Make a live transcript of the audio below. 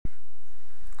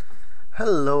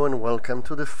Hello and welcome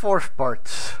to the fourth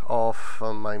part of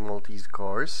my Maltese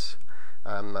course.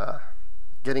 I'm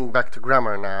getting back to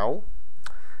grammar now,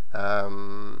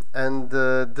 and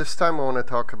this time I want to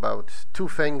talk about two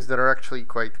things that are actually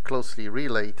quite closely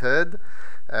related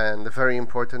and very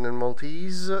important in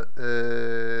Maltese: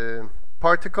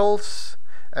 particles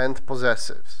and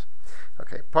possessives.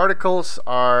 Okay, particles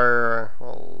are,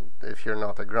 well, if you're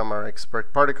not a grammar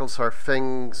expert, particles are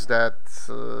things that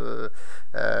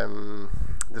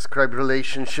describe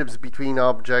relationships between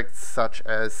objects, such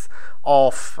as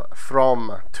of,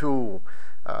 from, to,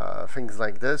 things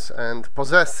like this. And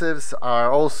possessives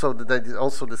are also, they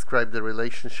also describe the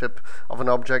relationship of an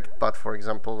object, but for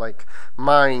example, like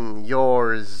mine,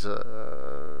 yours.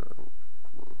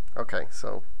 Okay,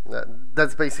 so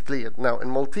that's basically it. Now in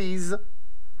Maltese,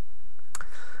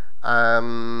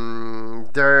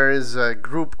 there is a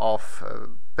group of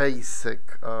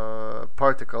basic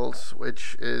particles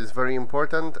which is very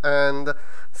important, and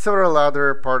several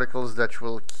other particles that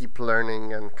we'll keep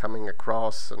learning and coming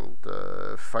across and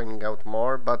finding out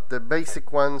more, but the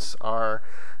basic ones are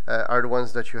the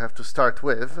ones that you have to start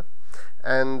with.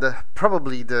 And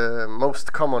probably the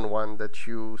most common one that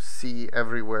you see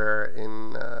everywhere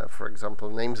in, for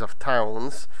example, names of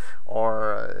towns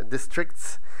or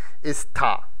districts is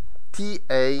ta.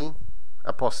 T-A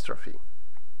apostrophe.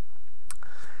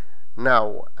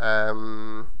 Now,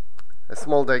 a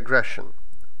small digression.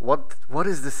 What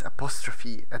is this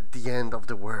apostrophe at the end of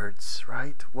the words,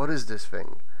 right? What is this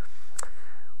thing?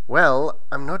 Well,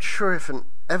 I'm not sure if in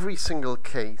every single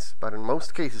case, but in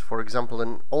most cases, for example,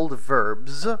 in all the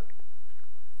verbs,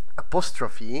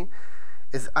 apostrophe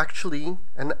is actually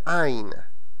an ein,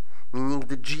 meaning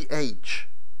the GH.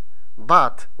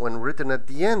 But when written at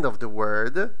the end of the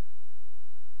word,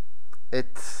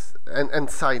 and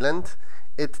silent,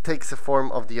 it takes a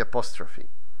form of the apostrophe.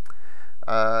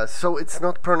 So it's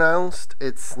not pronounced,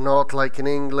 it's not like in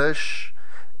English,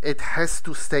 it has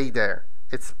to stay there.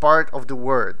 It's part of the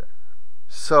word.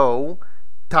 So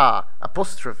ta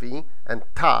apostrophe and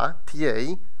ta,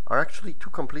 ta, are actually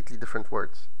two completely different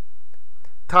words.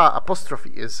 Ta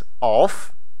apostrophe is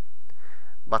of,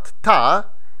 but ta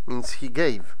means he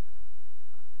gave.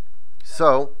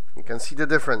 So you can see the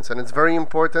difference, and it's very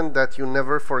important that you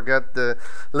never forget the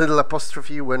little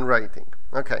apostrophe when writing.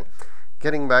 Okay,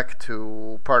 getting back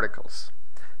to particles.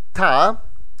 Ta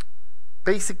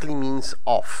basically means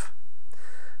of,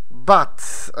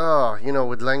 but you know,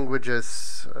 with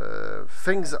languages,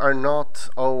 things are not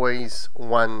always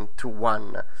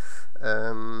one-to-one.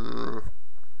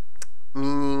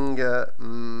 Meaning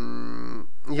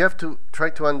you have to try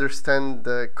to understand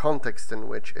the context in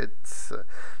which it's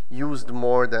used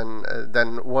more than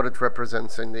what it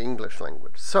represents in the English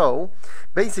language. So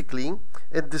basically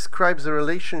it describes a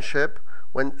relationship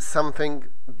when something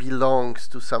belongs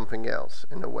to something else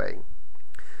in a way.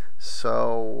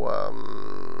 So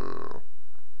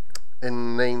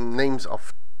in names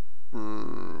of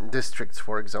districts,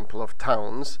 for example, of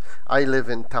towns, I live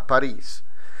in Paris,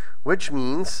 which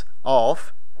means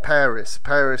of Paris.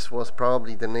 Paris was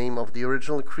probably the name of the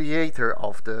original creator,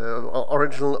 of the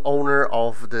original owner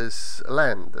of this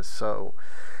land. So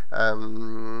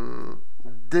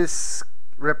this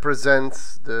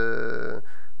represents the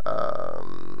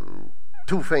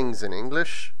two things in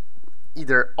English,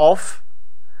 either of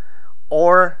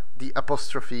or the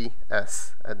apostrophe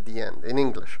s at the end, in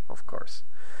English, of course.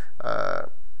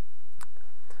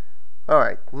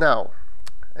 Alright, now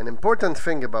an important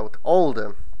thing about all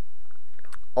the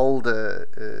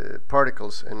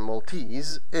particles in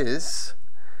Maltese is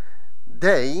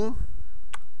they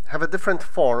have a different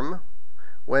form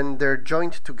when they're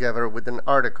joined together with an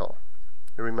article.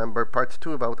 You remember part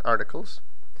 2 about articles?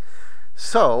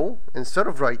 So instead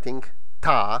of writing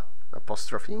ta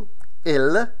apostrophe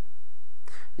il,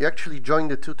 you actually join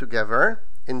the two together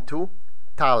into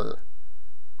tal.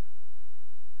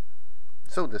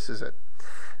 So this is it.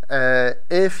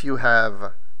 If you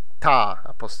have ta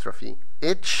apostrophe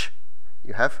ich,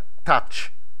 you have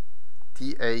touch,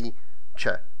 T-A-ch.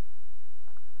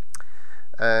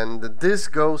 And this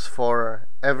goes for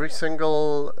every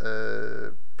single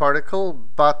particle,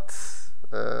 but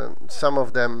some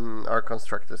of them are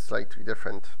constructed slightly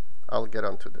different. I'll get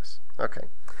onto this. Okay.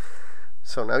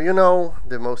 So now you know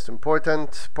the most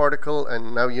important particle,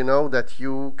 and now you know that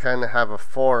you can have a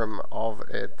form of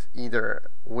it either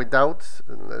without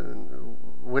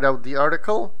the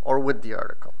article or with the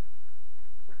article.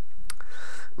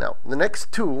 Now the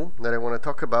next two that I want to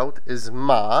talk about is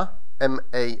ma,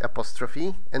 M-A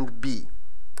apostrophe, and b,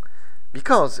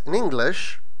 because in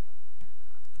English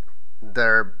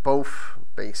they're both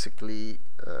basically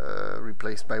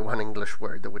replaced by one English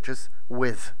word, which is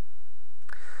with.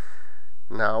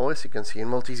 Now, as you can see in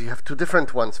Maltese, you have two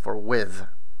different ones for with.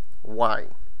 Why?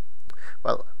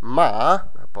 Well, ma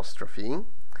apostrophe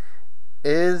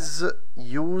is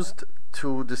used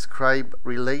to describe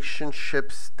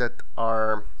relationships that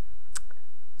are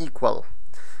equal.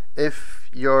 If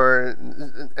you're,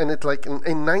 and it like in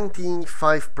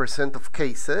 95% of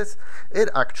cases, it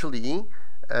actually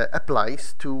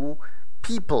applies to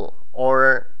people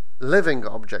or living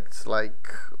objects, like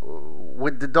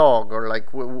with the dog, or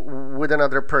like with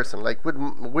another person, like with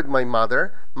my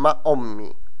mother, ma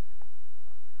ommi.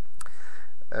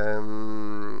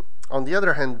 On the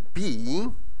other hand,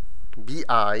 bi,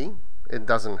 it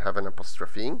doesn't have an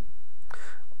apostrophe.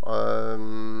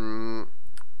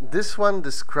 This one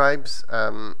describes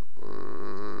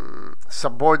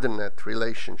subordinate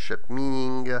relationship,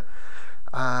 meaning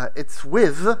it's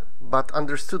with, but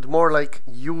understood more like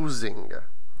using.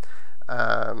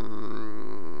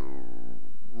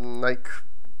 Like,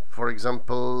 for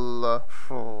example,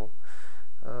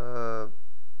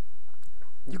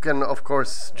 you can of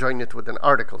course join it with an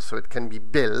article, so it can be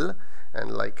bil,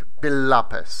 and like bil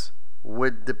lapis,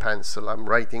 with the pencil. I'm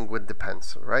writing with the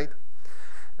pencil, right?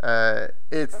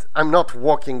 I'm not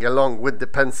walking along with the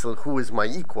pencil. Who is my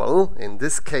equal? In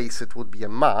this case, it would be a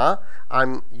ma.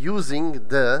 I'm using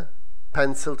the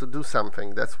pencil to do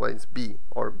something. That's why it's bi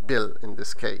or bil in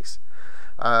this case.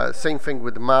 Same thing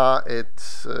with ma.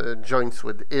 It joins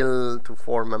with il to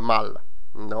form a mal.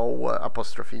 No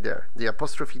apostrophe there. The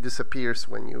apostrophe disappears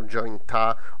when you join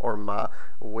ta or ma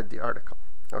with the article.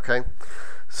 Okay,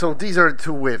 so these are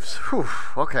two withs. Whew.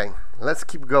 Okay, let's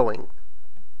keep going.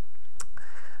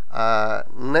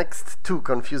 Next two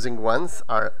confusing ones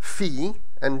are fi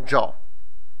and jaw.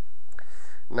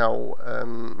 Now,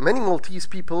 many Maltese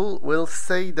people will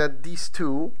say that these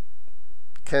two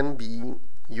can be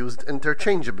used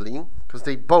interchangeably because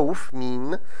they both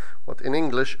mean what in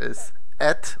English is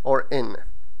at or in.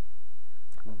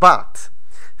 But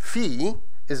fi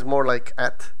is more like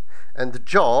at, and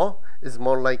jaw is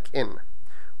more like in.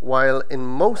 While in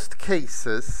most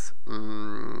cases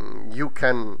you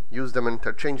can use them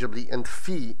interchangeably, and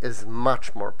fi is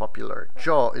much more popular.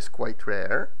 Jaw is quite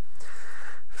rare.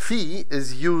 Fi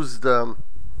is used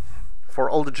for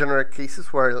all the generic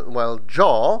cases, while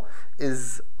jaw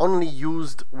is only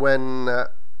used when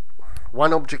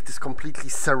one object is completely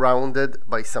surrounded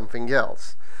by something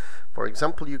else. For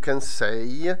example, you can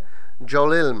say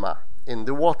jolilma, in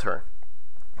the water,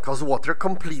 because water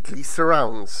completely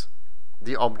surrounds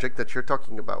the object that you're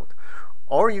talking about.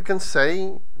 Or you can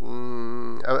say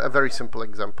a very simple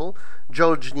example,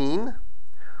 joljnin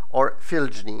or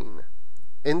filjnin,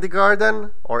 in the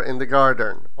garden or in the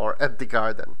garden or at the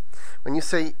garden. When you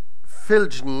say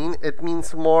filjnin, it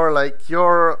means more like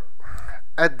you're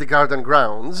at the garden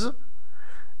grounds.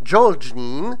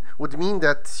 Joljnin would mean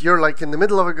that you're like in the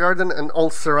middle of a garden and all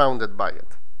surrounded by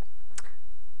it.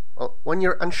 Well, when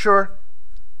you're unsure,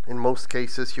 in most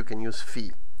cases you can use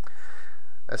fi.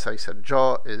 As I said,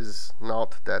 jaw is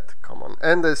not that common.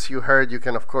 And as you heard, you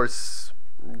can of course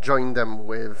join them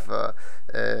with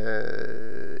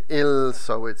il,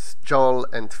 so it's jol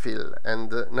and fil,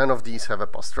 and none of these have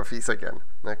apostrophes again.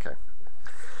 Okay.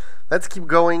 Let's keep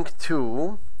going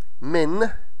to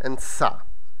minn and sa.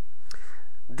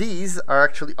 These are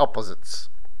actually opposites.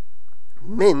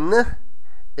 Minn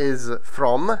is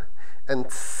from,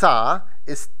 and sa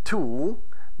is to,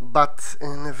 but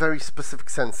in a very specific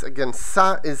sense. Again,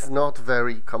 sa is not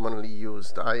very commonly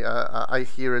used. I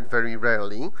hear it very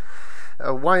rarely.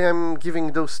 Why I'm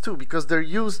giving those two? Because they're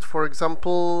used, for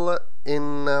example,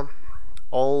 in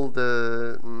all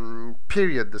the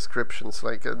period descriptions,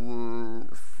 like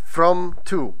from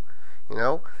to, you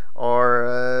know,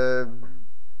 or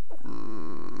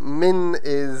minn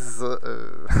is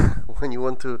when you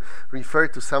want to refer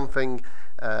to something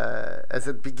as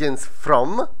it begins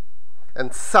from,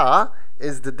 and sa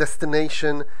is the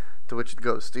destination to which it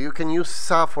goes. So you can use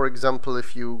sa, for example,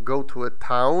 if you go to a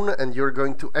town and you're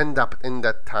going to end up in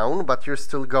that town, but you're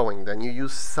still going, then you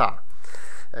use sa.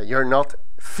 You're not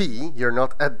fi, you're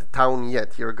not at the town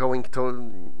yet, you're going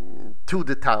to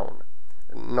the town,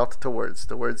 not towards.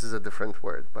 Towards is a different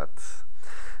word, but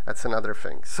that's another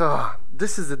thing. So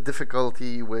this is the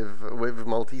difficulty with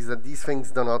Maltese, that these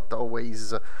things do not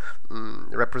always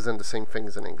represent the same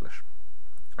things in English.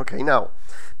 Okay, now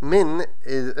minn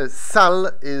is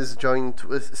sal is joined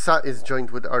with sa is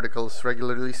joined with articles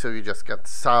regularly, so you just get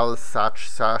sal, such,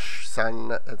 sash,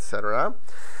 san, etc.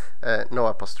 No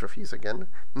apostrophes again.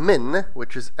 Minn,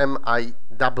 which is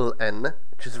M-I-double-N,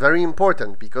 which is very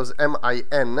important because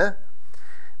M-I-N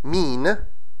mean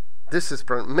this is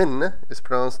minn is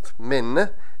pronounced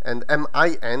minn, and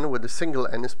min with a single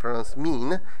n is pronounced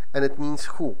mean, and it means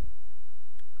who.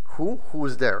 Who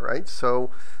is there, right? So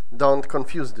don't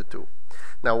confuse the two.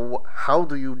 Now, how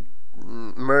do you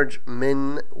merge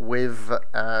minn with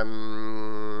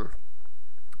an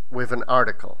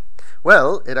article?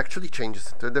 Well, it actually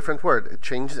changes into a different word. It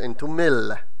changes into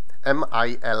mill,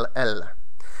 M-I-L-L.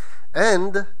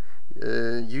 And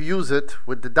you use it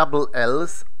with the double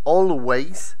L's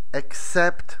always,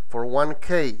 except for one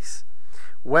case,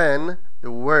 when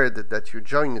the word that you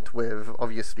join it with,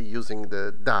 obviously using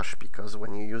the dash, because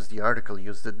when you use the article,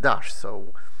 use the dash.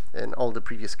 So in all the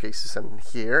previous cases and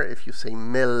here, if you say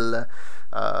mill,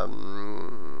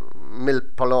 mill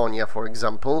Polonia, for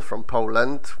example, from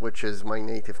Poland, which is my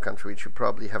native country, which you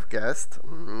probably have guessed,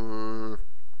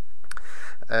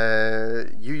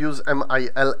 you use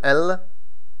M-I-L-L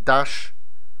dash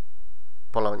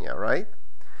Polonia, right?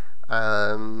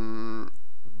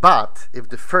 But if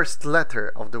the first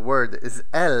letter of the word is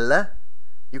L,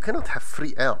 you cannot have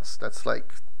three L's. That's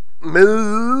like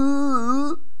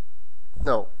mill.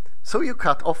 No. So you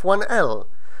cut off one L.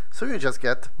 So you just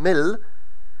get mill.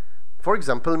 For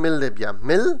example, mill Libya.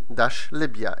 Mill dash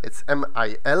Libya. It's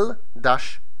M-I-L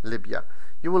dash Libya.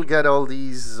 You will get all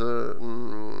these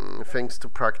things to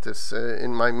practice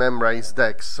in my memorized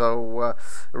deck. So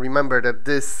remember that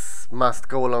this must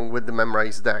go along with the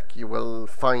memorized deck. You will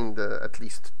find at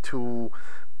least 2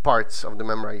 parts of the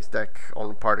memorized deck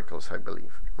on particles, I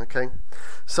believe. Okay?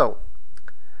 So,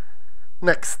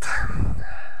 next.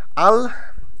 Għal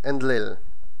and lill.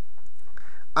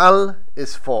 Għal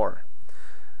is for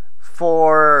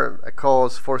a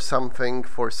cause, for something,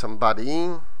 for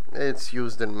somebody. It's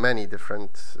used in many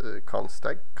different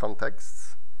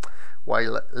contexts,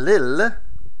 while lill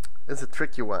is a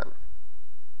tricky one.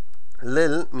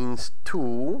 Lill means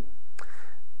to,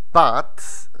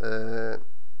 but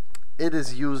it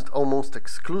is used almost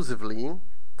exclusively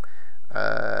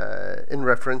in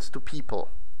reference to people.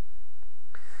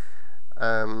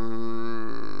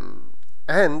 And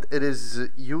it is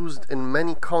used in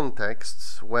many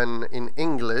contexts when in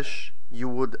English you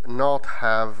would not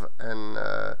have an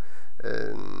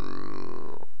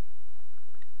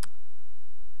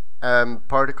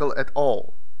particle at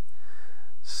all.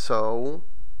 So,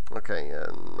 okay,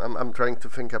 I'm trying to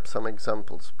think up some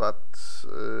examples, but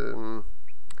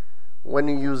when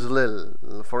you use lill,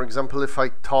 for example, if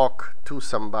I talk to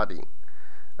somebody,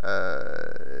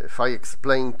 if I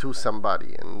explain to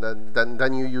somebody, and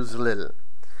then you use lill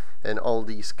in all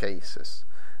these cases.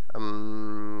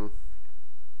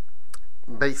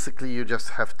 Basically, you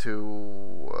just have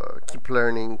to keep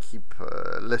learning, keep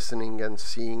listening and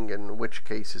seeing in which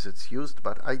cases it's used,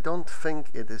 but I don't think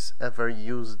it is ever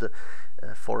used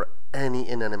for any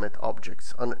inanimate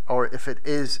objects, or if it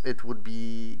is, it would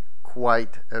be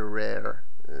quite a rare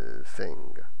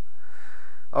thing.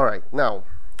 Alright, now,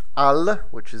 għal,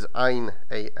 which is ein,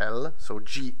 A-L, so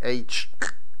G-H-A-L,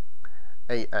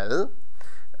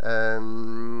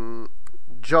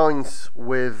 joins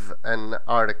with an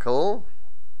article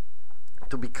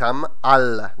to become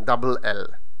għall, double L.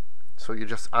 So you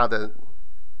just add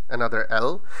another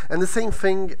L. And the same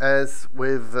thing as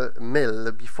with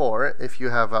mill before. If you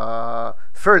have a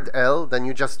third L, then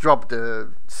you just drop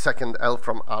the second L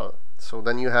from għall. So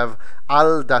then you have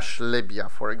għall dash Libya,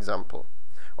 for example,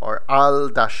 or għall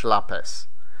dash Lapes.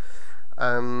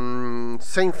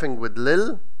 Same thing with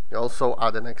lill. You also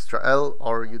add an extra L,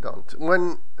 or you don't.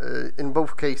 When, in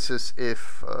both cases,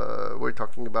 if we're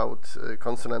talking about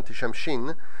consonanty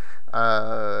shemshin,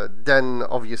 then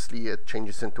obviously it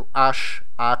changes into ash,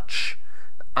 ach,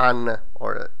 an,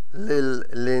 or lill,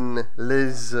 lin,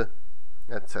 liz,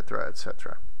 etc.,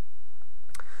 etc.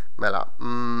 Mela.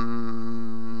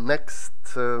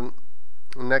 Next and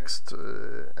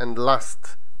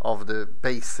last of the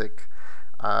basic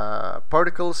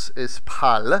particles is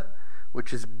bħal,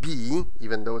 which is B,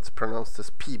 even though it's pronounced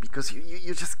as P, because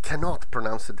you just cannot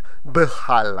pronounce it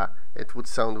bħal. It would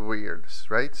sound weird,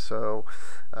 right? So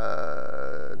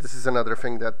this is another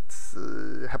thing that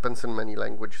happens in many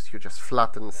languages. You just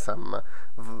flatten some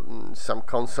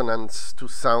consonants to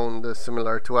sound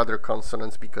similar to other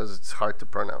consonants because it's hard to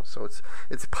pronounce. So it's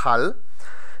bħal,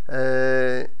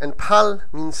 and bħal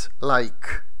means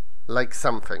like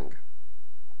something.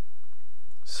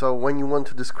 So when you want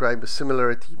to describe a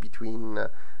similarity between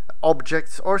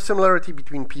objects or similarity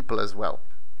between people as well.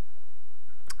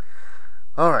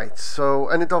 Alright, so,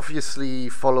 and it obviously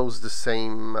follows the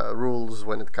same rules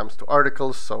when it comes to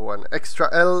articles. So an extra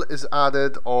L is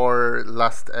added, or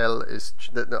last L is,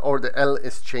 or the L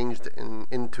is changed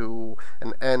into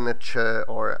an N, ch,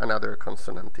 or another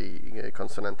consonanty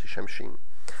shemshin.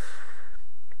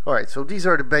 Alright, so these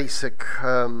are the basic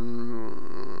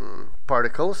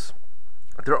particles.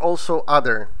 There are also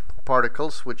other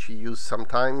particles which you use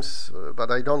sometimes,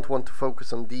 but I don't want to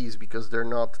focus on these because they're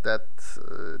not that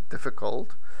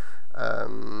difficult,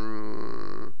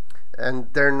 and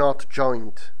they're not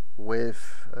joined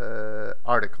with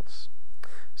articles.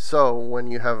 So when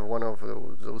you have one of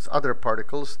those other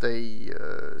particles, they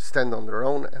stand on their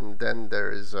own, and then there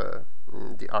is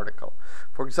the article.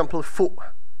 For example, fu,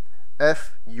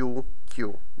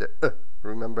 F-U-Q, the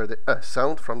remember the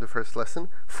sound from the first lesson?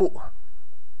 Fu.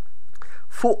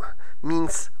 Fu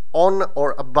means on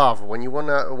or above. When you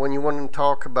wanna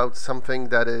talk about something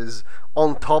that is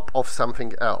on top of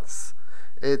something else,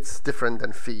 it's different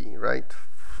than fi, right?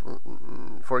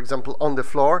 For example, on the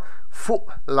floor, fu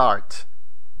l'art.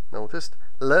 Noticed?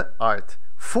 L'art.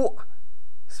 Fu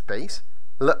space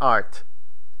l'art.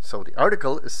 So the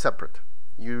article is separate.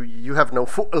 You have no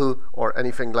fu'l or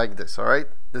anything like this, all right?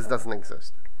 This doesn't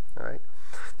exist, all right?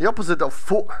 The opposite of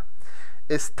fu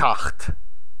is taħt,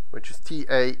 which is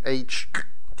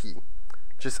T-A-H-T,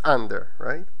 which is under,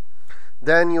 right?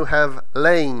 Then you have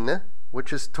lejn,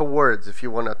 which is towards, if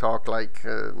you want to talk like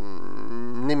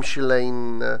nimxi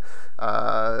lejn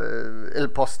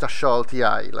il-post tax-xogħol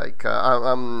tiegħi, like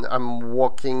I'm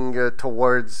walking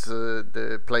towards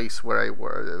the place where I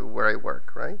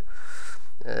work, right?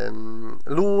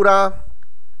 Lura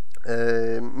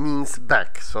means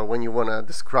back, so when you want to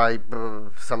describe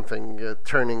something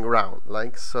turning around,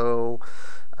 like so.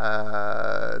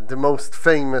 The most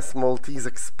famous Maltese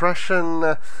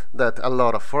expression that a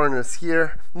lot of foreigners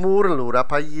hear, mur lura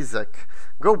pajjiżek,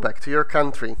 go back to your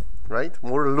country, right?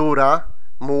 Mur lura,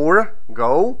 mur,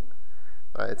 go,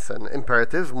 it's an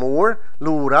imperative, mur,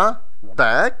 lura,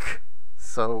 back,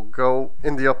 so go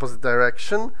in the opposite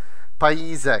direction,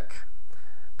 pajjiżek,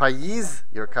 pajjiż,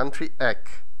 your country,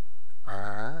 ek,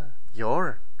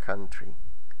 your country,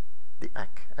 the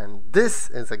ek. And this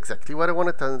is exactly what I want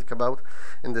to talk about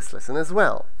in this lesson as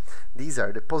well. These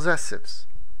are the possessives.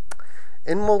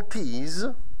 In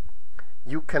Maltese,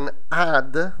 you can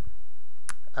add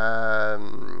a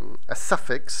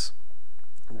suffix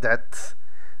that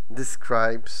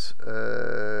describes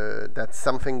that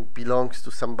something belongs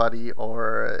to somebody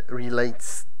or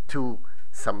relates to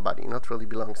somebody. Not really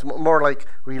belongs, more like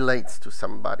relates to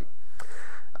somebody.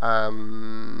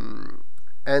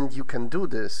 And you can do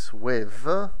this with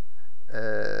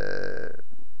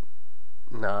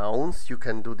nouns, you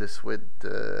can do this with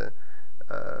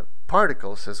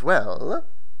particles as well,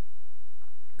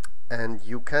 and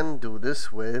you can do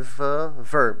this with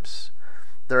verbs.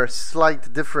 There are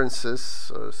slight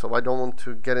differences, so I don't want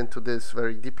to get into this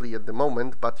very deeply at the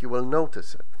moment, but you will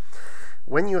notice it.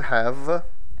 When you have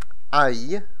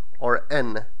I or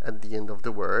N at the end of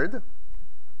the word,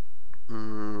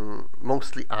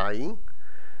 mostly I,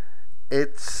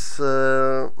 it's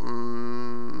or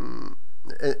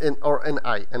an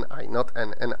I, not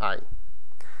an I.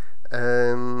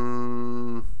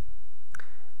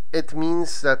 It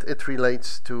means that it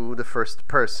relates to the first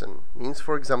person. Means,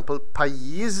 for example,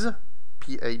 pajjiż,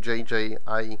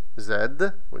 P-A-J-J-I-Z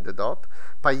with the dot.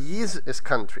 Pajjiż is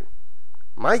country.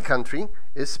 My country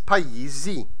is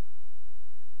pajjiżi.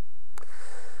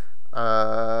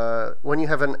 When you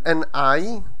have an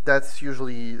N-I, that's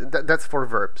usually that's for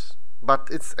verbs. But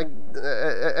it's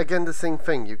again the same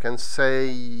thing. You can say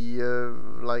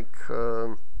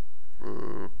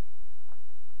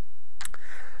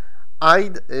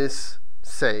I'd is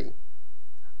say.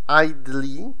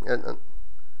 Idly,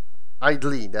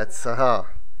 idly. That's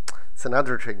it's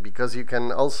another trick, because you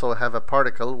can also have a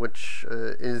particle which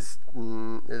is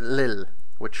lill,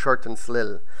 which shortens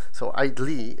lill. So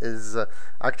idly is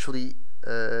actually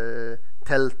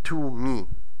tell to me.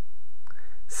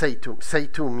 Say to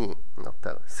me, not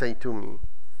tell, say to me.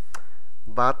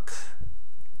 But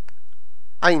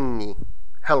Aini,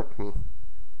 help me,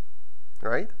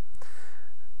 right?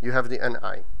 You have the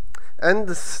Ni. And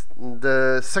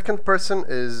the second person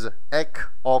is ek,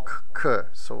 ok, k.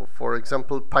 So, for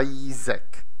example,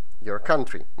 pajjiżek, your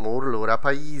country. Mur lura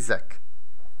pajjiżek.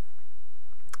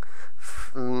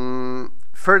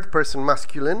 Third person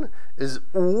masculine is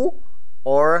u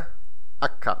or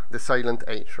akka, the silent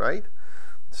H, right?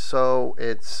 So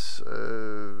it's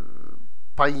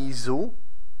pajjiżu,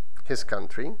 his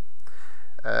country.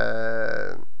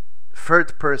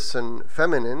 Third person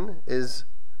feminine is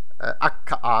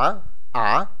akka,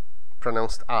 a,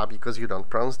 pronounced a because you don't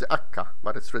pronounce the akka,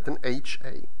 but it's written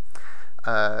H-A.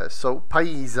 So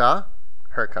pajjiżha,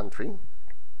 her country.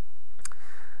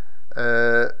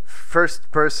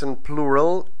 First person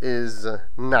plural is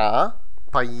na,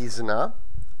 pajjiżna,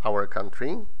 our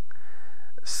country.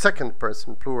 Second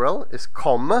person plural is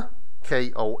kom,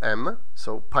 K-O-M,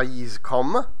 so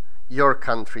pajjiżkom, your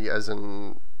country as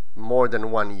in more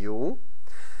than one you.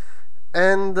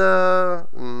 And their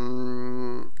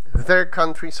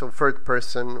country, so third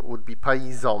person, would be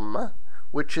pajjiżhom,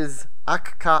 which is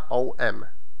H-K-O-M,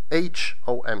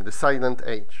 H-O-M, the silent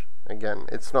H. Again,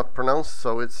 it's not pronounced,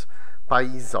 so it's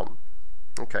pajjiżhom.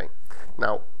 Okay,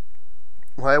 now,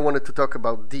 why I wanted to talk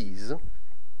about these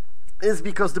is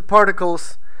because the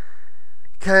particles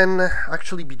can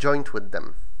actually be joined with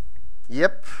them.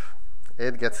 Yep,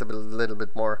 it gets a little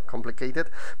bit more complicated,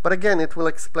 but again, it will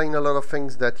explain a lot of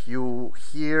things that you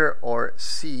hear or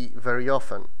see very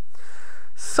often.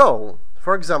 So,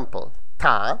 for example,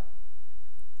 ta,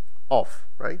 of,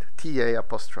 right? T-A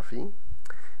apostrophe.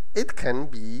 It can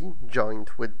be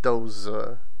joined with those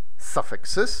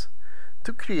suffixes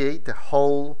to create a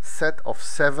whole set of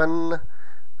seven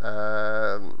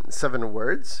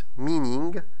words,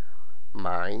 meaning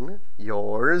mine,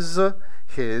 yours,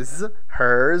 his,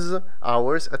 hers,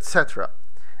 ours, etc.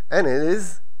 And it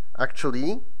is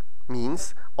actually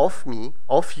means of me,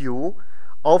 of you,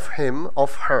 of him,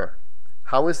 of her.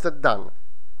 How is that done?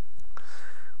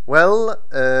 Well,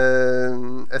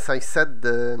 as I said,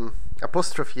 the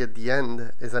apostrophe at the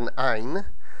end is an ein.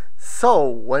 So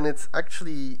when it's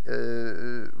actually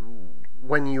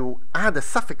when you add a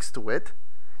suffix to it,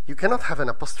 you cannot have an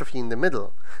apostrophe in the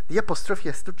middle. The apostrophe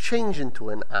has to change into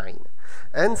an ein,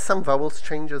 and some vowels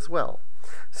change as well.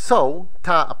 So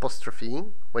ta apostrophe,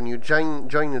 when you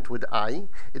join it with I,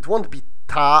 it won't be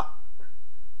ta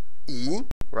e,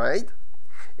 right?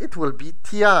 It will be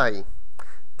ti,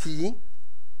 t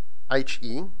h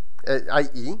e I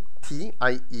e, t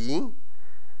I e,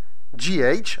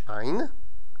 gh ein,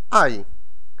 I,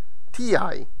 ti.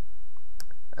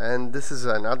 And this is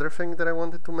another thing that I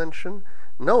wanted to mention.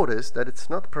 Notice that it's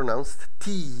not pronounced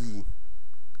T,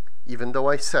 even though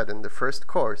I said in the first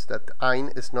course that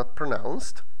ein is not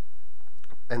pronounced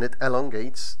and it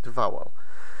elongates the vowel.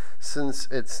 Since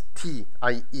it's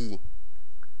T-I-E,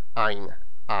 ein,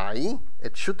 I,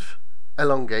 it should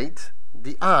elongate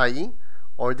the I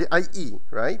or the I-E,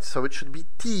 right? So it should be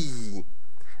T.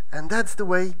 And that's the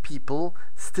way people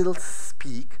still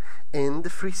speak in the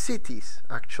three cities,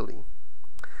 actually.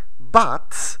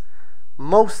 But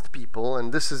most people,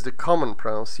 and this is the common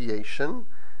pronunciation,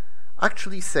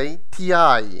 actually say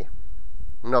ti,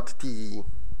 not te.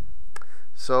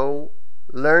 So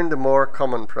learn the more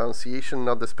common pronunciation,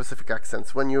 not the specific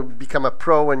accents. When you become a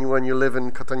pro, when you live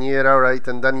in Cotonera, right,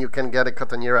 and then you can get a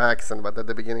Cotonera accent, but at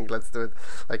the beginning, let's do it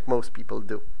like most people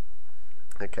do.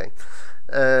 Okay.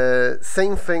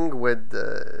 Same thing with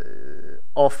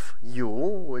of you,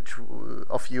 which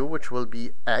will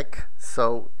be ek.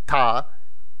 So ta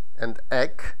and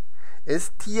ek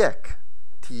is tiek,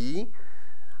 T-I-E-G-H-E-K,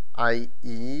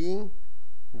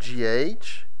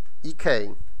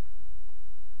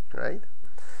 right?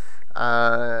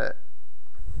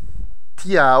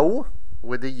 Tiao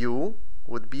with a U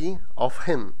would be of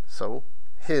him, so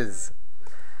his.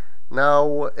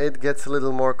 Now it gets a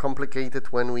little more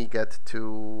complicated when we get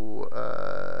to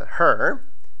her,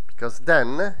 because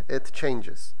then it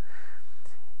changes.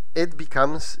 It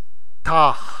becomes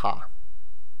taha.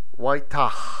 Why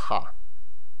taha?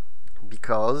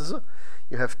 Because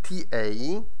you have ta,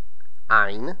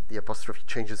 ein, the apostrophe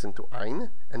changes into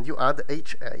ein, and you add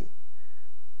ha.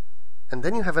 And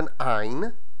then you have an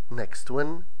ein next to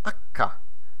an akka.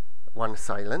 One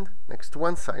silent next to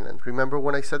one silent. Remember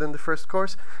when I said in the first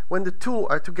course, when the two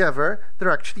are together,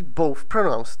 they're actually both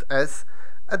pronounced as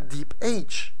a deep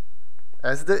H,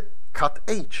 as the cut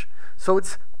H. So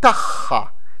it's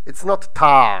taha. It's not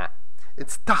ta.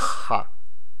 It's taha,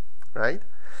 right?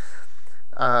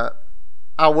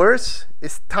 Ours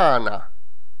is tana.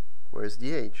 Where's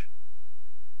the H?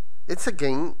 It's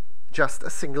again just a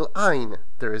single ein.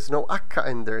 There is no akka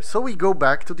in there. So we go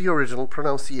back to the original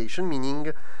pronunciation,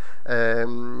 meaning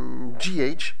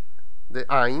GH, the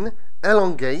ein,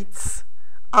 elongates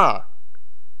a.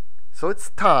 So it's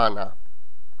tana.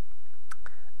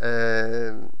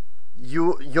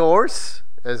 Yours,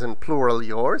 as in plural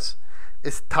yours,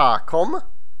 is takom.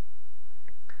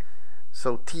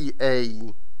 So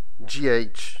T-A-G-H,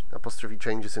 apostrophe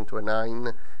changes into an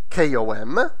ein,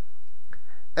 K-O-M.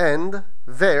 And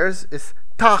theirs is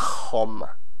tahom.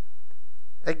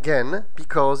 Again,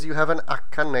 because you have an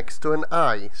akka next to an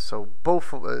I, so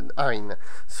both of ein.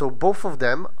 So both of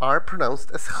them are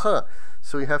pronounced as h.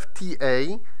 So you have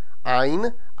T-A,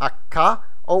 ein, akka,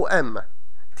 O-M.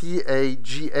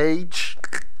 T-A-G-H,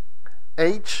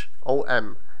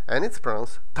 H-O-M. And it's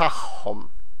pronounced tahom.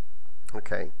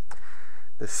 Okay.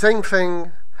 The same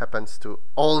thing happens to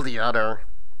all the other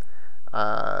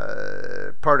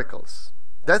particles.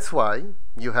 That's why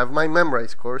you have my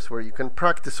Memrise course where you can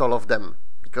practice all of them,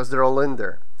 because they're all in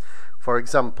there. For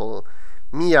example,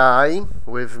 miaj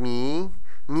with me,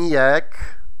 mijek,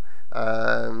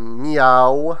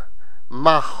 miał,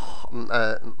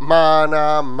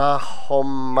 mana,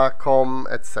 mahom, makom,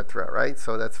 etc. Right?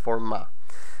 So that's for ma.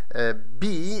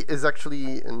 B is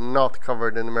actually not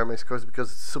covered in the Memrise course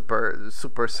because it's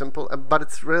super simple, but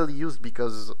it's rarely used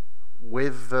because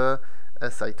with,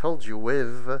 as I told you,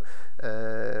 with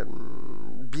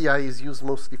BI is used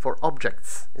mostly for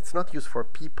objects. It's not used for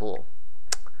people.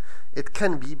 It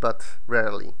can be, but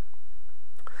rarely.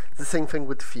 It's the same thing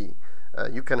with fi.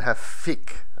 You can have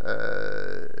fic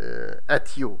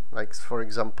at you, like for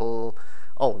example.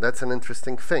 Oh, that's an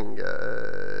interesting thing.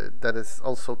 That is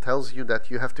also tells you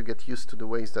that you have to get used to the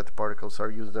ways that particles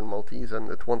are used in Maltese, and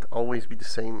it won't always be the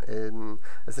same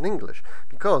as in English.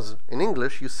 Because in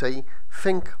English you say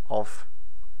think of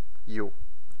you.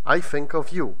 I think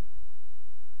of you.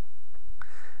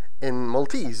 In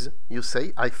Maltese you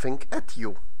say I think at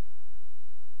you.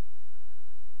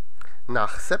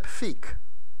 Naħseb fik.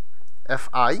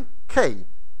 F-I-K.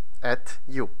 At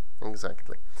you.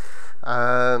 Exactly.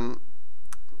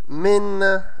 Minn,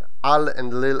 għal,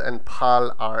 and lill, and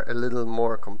bħal are a little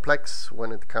more complex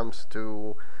when it comes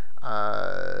to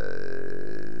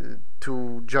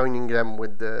joining them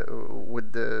with the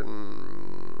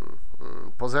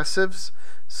possessives.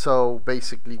 So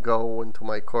basically, go into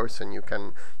my course and you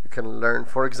can learn.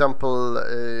 For example,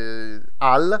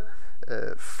 għal,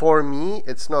 for me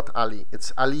it's not ali,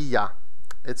 it's aliyah.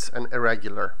 It's an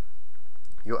irregular.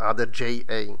 You add a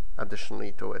JA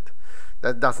additionally to it.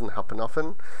 That doesn't happen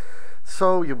often,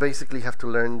 so you basically have to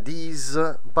learn these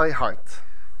by heart.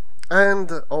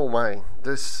 And oh my,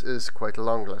 this is quite a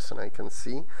long lesson, I can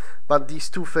see, but these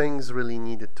two things really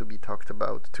needed to be talked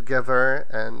about together,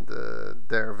 and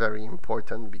they're very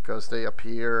important because they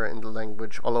appear in the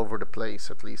language all over the place.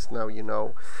 At least now you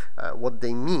know what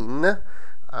they mean.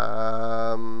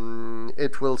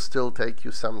 It will still take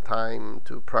you some time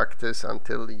to practice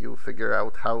until you figure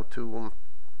out how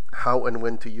and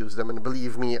when to use them, and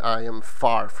believe me, I am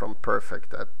far from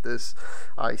perfect at this.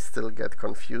 I still get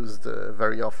confused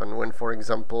very often when, for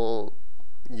example,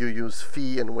 you use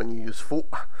fi and when you use fu,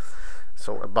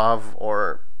 so above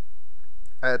or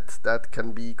at. That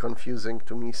can be confusing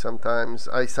to me sometimes.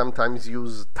 I sometimes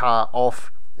use ta,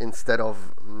 off, instead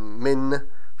of minn,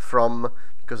 from,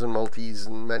 because in Maltese,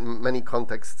 in many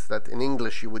contexts that in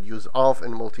English you would use of,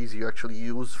 in Maltese you actually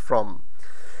use from.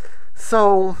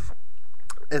 So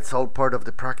it's all part of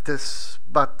the practice,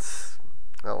 but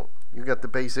well, you got the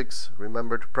basics.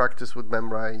 Remember to practice with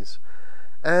Memrise,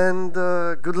 and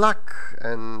good luck.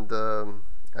 And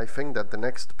I think that the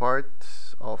next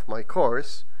part of my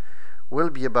course will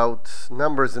be about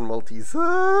numbers in Maltese.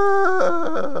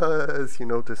 As you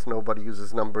notice, nobody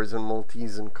uses numbers in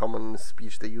Maltese. In common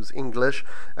speech they use English,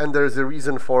 and there's a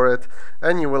reason for it,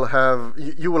 and you will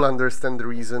understand the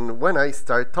reason when I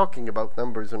start talking about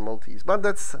numbers in Maltese. But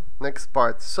that's next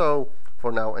part, so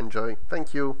for now, enjoy.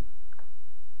 Thank you.